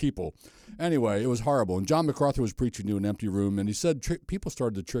to people. Anyway, it was horrible. And John MacArthur was preaching to an empty room, and he said people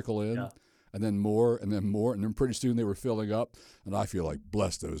started to trickle in, and then more, and then more, and then pretty soon they were filling up. And I feel like,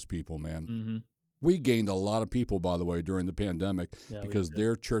 bless those people, man. Mm-hmm. We gained a lot of people, by the way, during the pandemic because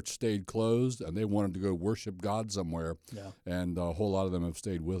their church stayed closed, and they wanted to go worship God somewhere. Yeah. And a whole lot of them have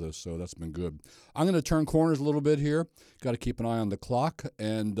stayed with us, so that's been good. I'm going to turn corners a little bit here. Got to keep an eye on the clock.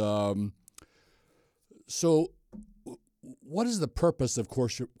 And so what is the purpose of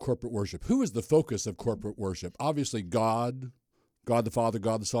corporate worship? Who is the focus of corporate worship? Obviously, God the Father,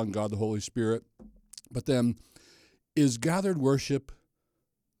 God the Son, God the Holy Spirit. But then, is gathered worship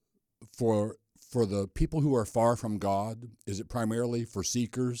for the people who are far from God? Is it primarily for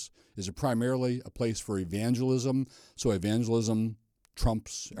seekers? Is it primarily a place for evangelism? So evangelism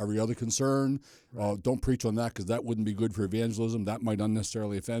trumps every other concern. Right. Don't preach on that because that wouldn't be good for evangelism. That might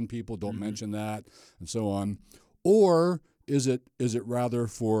unnecessarily offend people. Don't mention that, and so on. Or is it rather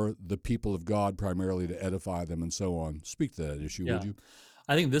for the people of God primarily to edify them and so on? Speak to that issue, would you?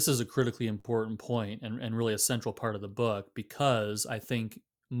 I think this is a critically important point and really a central part of the book, because I think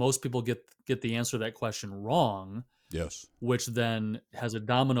most people get the answer to that question wrong. Yes. Which then has a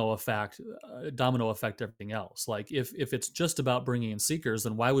domino effect everything else. Like if it's just about bringing in seekers,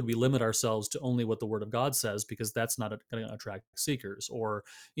 then why would we limit ourselves to only what the Word of God says? Because that's not going to attract seekers. Or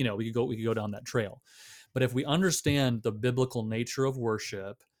we could go down that trail. But if we understand the biblical nature of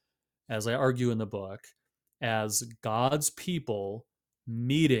worship, as I argue in the book, as God's people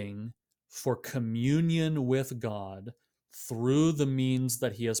meeting for communion with God through the means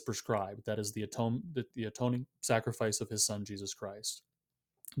that he has prescribed, that is the atoning sacrifice of his Son, Jesus Christ.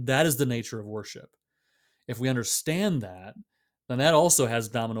 That is the nature of worship. If we understand that, then that also has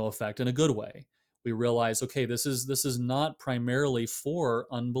domino effect in a good way. We realize, okay, this is not primarily for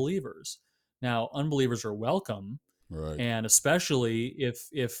unbelievers. Now, unbelievers are welcome, Right. And especially if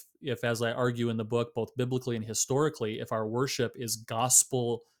as I argue in the book, both biblically and historically, if our worship is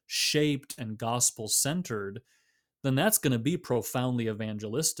gospel shaped and gospel centered, then that's going to be profoundly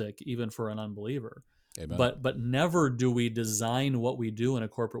evangelistic even for an unbeliever. Amen. But never do we design what we do in a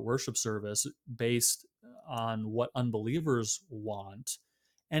corporate worship service based on what unbelievers want,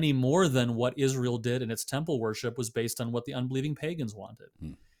 any more than what Israel did in its temple worship was based on what the unbelieving pagans wanted.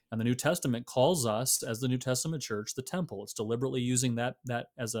 Hmm. And the New Testament calls us, as the New Testament church, the temple. It's deliberately using that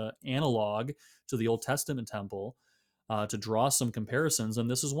as an analog to the Old Testament temple to draw some comparisons,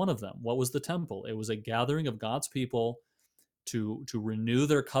 and this is one of them. What was the temple? It was a gathering of God's people to renew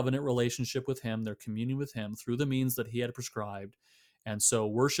their covenant relationship with Him, their communion with Him through the means that He had prescribed. And so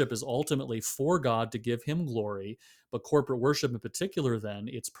worship is ultimately for God to give Him glory, but corporate worship in particular, then,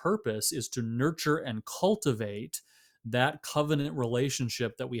 its purpose is to nurture and cultivate that covenant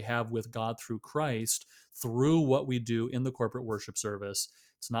relationship that we have with God through Christ through what we do in the corporate worship service.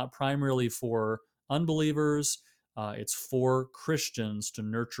 It's not primarily for unbelievers, it's for Christians to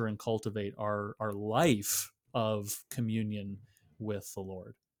nurture and cultivate our life of communion with the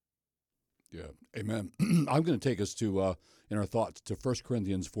Lord. Yeah. Amen. I'm going to take us to, in our thoughts, to 1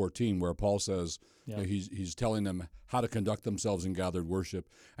 Corinthians 14, where Paul says, Yeah. he's telling them how to conduct themselves in gathered worship.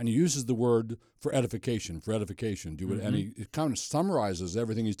 And he uses the word for edification. Do it. And he kind of summarizes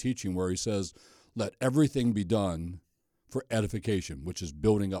everything he's teaching, where he says, let everything be done for edification, which is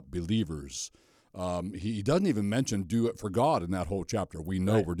building up believers. He doesn't even mention do it for God in that whole chapter. We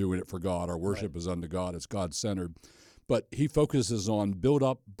know Right. we're doing it for God. Our worship is unto God. It's God-centered. But he focuses on build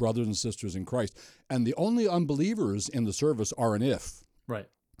up brothers and sisters in Christ. And the only unbelievers in the service are an if. Right.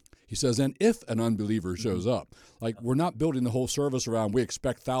 He says, and if an unbeliever shows up, like we're not building the whole service around, we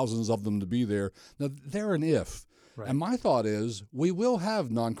expect thousands of them to be there. Now, they're an if. Right. And my thought is, we will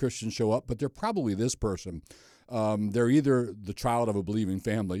have non-Christians show up, but they're probably this person. They're either the child of a believing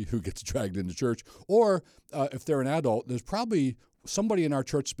family who gets dragged into church, or if they're an adult, there's probably somebody in our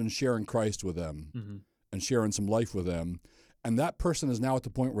church that's been sharing Christ with them and sharing some life with them. And that person is now at the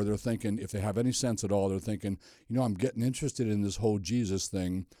point where they're thinking, if they have any sense at all, they're thinking, I'm getting interested in this whole Jesus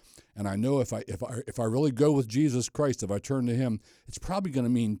thing. And I know if I really go with Jesus Christ, if I turn to Him, it's probably going to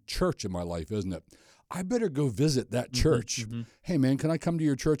mean church in my life, isn't it? I better go visit that church. Hey, man, can I come to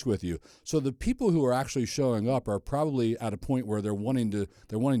your church with you? So the people who are actually showing up are probably at a point where they're wanting to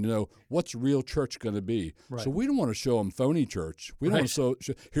know what's real church going to be. Right. So we don't want to show them phony church. We don't want to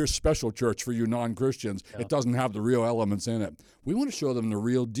show here's special church for you non-Christians. Yeah. It doesn't have the real elements in it. We want to show them the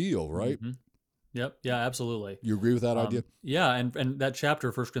real deal, right? Yep. Yeah, absolutely. You agree with that idea? Yeah, and that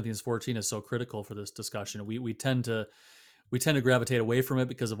chapter, 1 Corinthians 14, is so critical for this discussion. We tend to gravitate away from it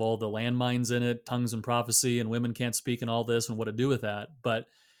because of all the landmines in it, tongues and prophecy, and women can't speak, and all this, and what to do with that. But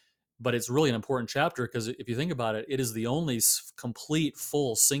it's really an important chapter because if you think about it, it is the only complete,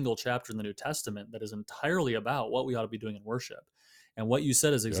 full, single chapter in the New Testament that is entirely about what we ought to be doing in worship. And what you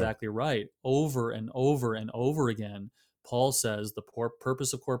said is exactly right. Over and over and over again, Paul says the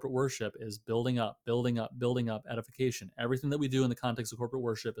purpose of corporate worship is building up edification. Everything that we do in the context of corporate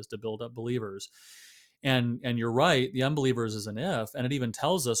worship is to build up believers. And you're right, the unbelievers is an if, and it even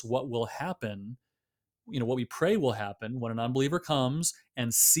tells us what will happen, what we pray will happen when an unbeliever comes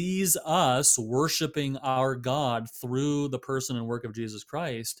and sees us worshiping our God through the person and work of Jesus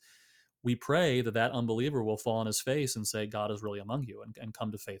Christ. We pray that unbeliever will fall on his face and say, God is really among you, and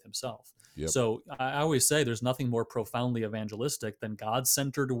come to faith himself. Yep. So I always say there's nothing more profoundly evangelistic than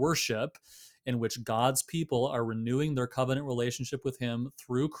God-centered worship in which God's people are renewing their covenant relationship with Him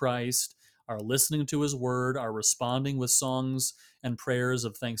through Christ, are listening to His word, are responding with songs and prayers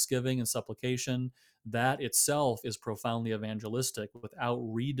of thanksgiving and supplication. That itself is profoundly evangelistic without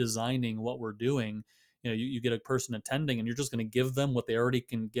redesigning what we're doing. You get a person attending and you're just going to give them what they already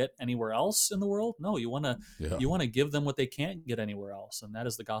can get anywhere else in the world. No, you want to give them what they can't get anywhere else, and that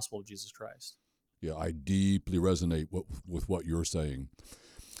is the gospel of Jesus Christ. Yeah, I deeply resonate with what you're saying.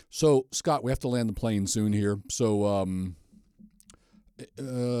 So, Scott, we have to land the plane soon here. So,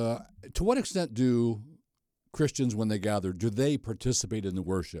 to what extent do Christians, when they gather, do they participate in the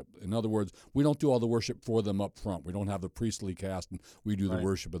worship? In other words, we don't do all the worship for them up front. We don't have the priestly cast, and we do the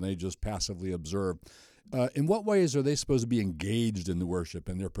worship, and they just passively observe. In what ways are they supposed to be engaged in the worship,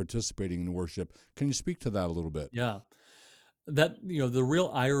 and they're participating in the worship? Can you speak to that a little bit? Yeah. That, the real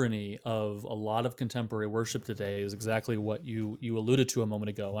irony of a lot of contemporary worship today is exactly what you alluded to a moment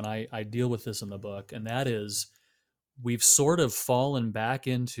ago, and I deal with this in the book, and that is we've sort of fallen back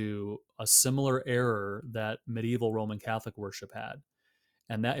into a similar error that medieval Roman Catholic worship had.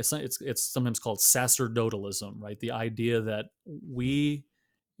 And that it's sometimes called sacerdotalism, right? The idea that we,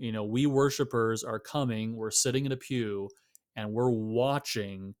 We worshipers are coming, we're sitting in a pew, and we're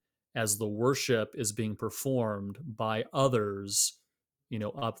watching as the worship is being performed by others,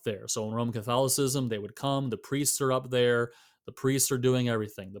 up there. So in Roman Catholicism, they would come, the priests are up there, the priests are doing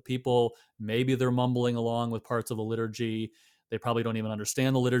everything. The people, maybe they're mumbling along with parts of a liturgy. They probably don't even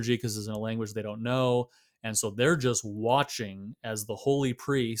understand the liturgy because it's in a language they don't know. And so they're just watching as the holy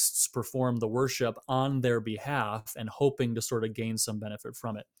priests perform the worship on their behalf and hoping to sort of gain some benefit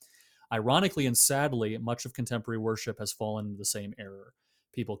from it. Ironically and sadly, much of contemporary worship has fallen into the same error.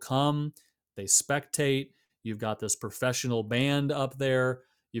 People come, they spectate. You've got this professional band up there.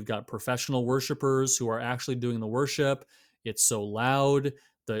 You've got professional worshipers who are actually doing the worship. It's so loud.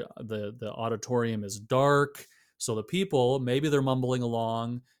 The auditorium is dark. So the people, maybe they're mumbling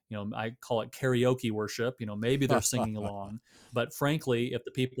along. I call it karaoke worship. Maybe they're singing along. But frankly, if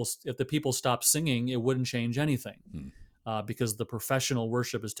the people stopped singing, it wouldn't change anything. Because the professional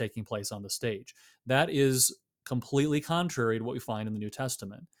worship is taking place on the stage. That is completely contrary to what we find in the New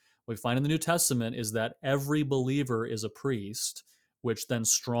Testament. What we find in the New Testament is that every believer is a priest, which then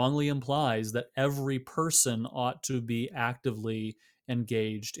strongly implies that every person ought to be actively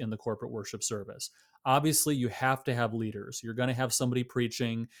engaged in the corporate worship service. Obviously, you have to have leaders. You're going to have somebody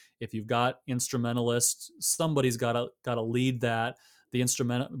preaching. If you've got instrumentalists, somebody's got to lead that.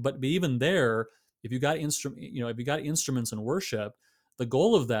 But even there, if you got instruments in worship, the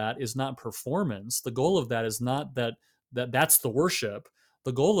goal of that is not performance. The goal of that is not that's the worship.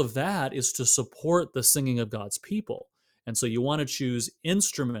 The goal of that is to support the singing of God's people. And so you want to choose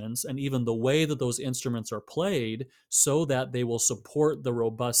instruments and even the way that those instruments are played so that they will support the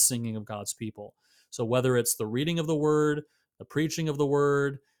robust singing of God's people. So whether it's the reading of the word, the preaching of the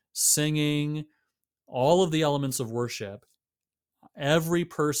word, singing, all of the elements of worship, every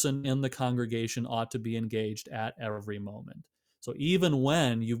person in the congregation ought to be engaged at every moment. So even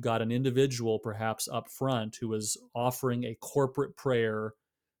when you've got an individual perhaps up front who is offering a corporate prayer,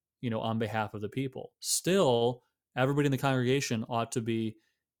 on behalf of the people, still everybody in the congregation ought to be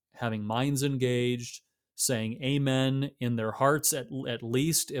having minds engaged, saying amen in their hearts at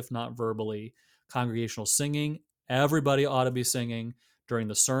least, if not verbally. Congregational singing, everybody ought to be singing during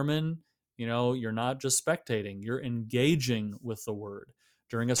the sermon. You're not just spectating, you're engaging with the word.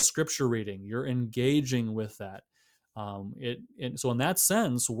 During a scripture reading, you're engaging with that. So in that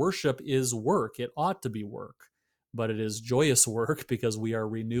sense, worship is work. It ought to be work, but it is joyous work because we are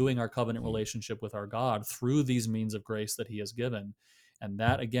renewing our covenant relationship with our God through these means of grace that he has given. And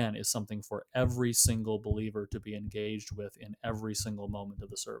that, again, is something for every single believer to be engaged with in every single moment of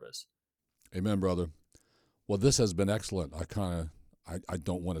the service. Amen, brother. Well, this has been excellent. I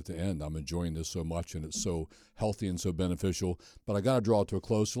don't want it to end. I'm enjoying this so much, and it's so healthy and so beneficial. But I got to draw it to a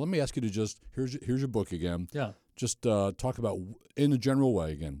close. So let me ask you to here's your book again. Yeah. Just talk about, in a general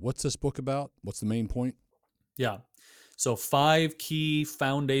way again, what's this book about? What's the main point? Yeah. So 5 key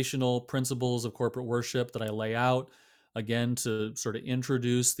foundational principles of corporate worship that I lay out, again, to sort of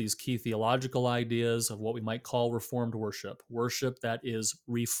introduce these key theological ideas of what we might call reformed worship, worship that is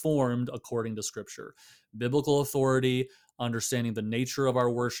reformed according to Scripture. Biblical authority, understanding the nature of our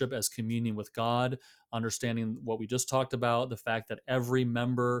worship as communion with God, understanding what we just talked about, the fact that every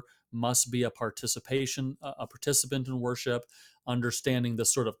member must be a participant in worship, understanding the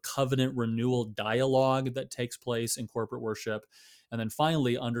sort of covenant renewal dialogue that takes place in corporate worship, and then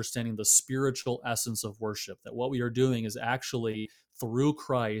finally understanding the spiritual essence of worship, that what we are doing is actually through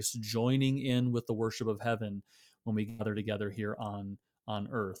Christ joining in with the worship of heaven when we gather together here on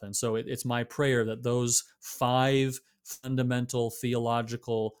earth. And so it's my prayer that those 5 fundamental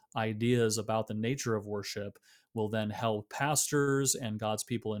theological ideas about the nature of worship will then help pastors and God's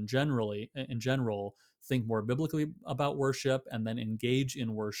people in general think more biblically about worship and then engage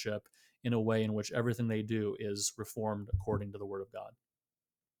in worship in a way in which everything they do is reformed according to the Word of God.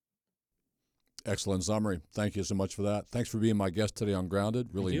 Excellent summary. Thank you so much for that. Thanks for being my guest today on Grounded.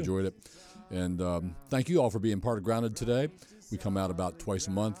 Really enjoyed it. And thank you all for being part of Grounded today. We come out about twice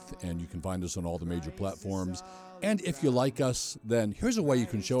a month, and you can find us on all the major platforms. And if you like us, then here's a way you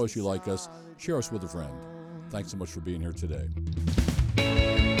can show us you like us. Share us with a friend. Thanks so much for being here today.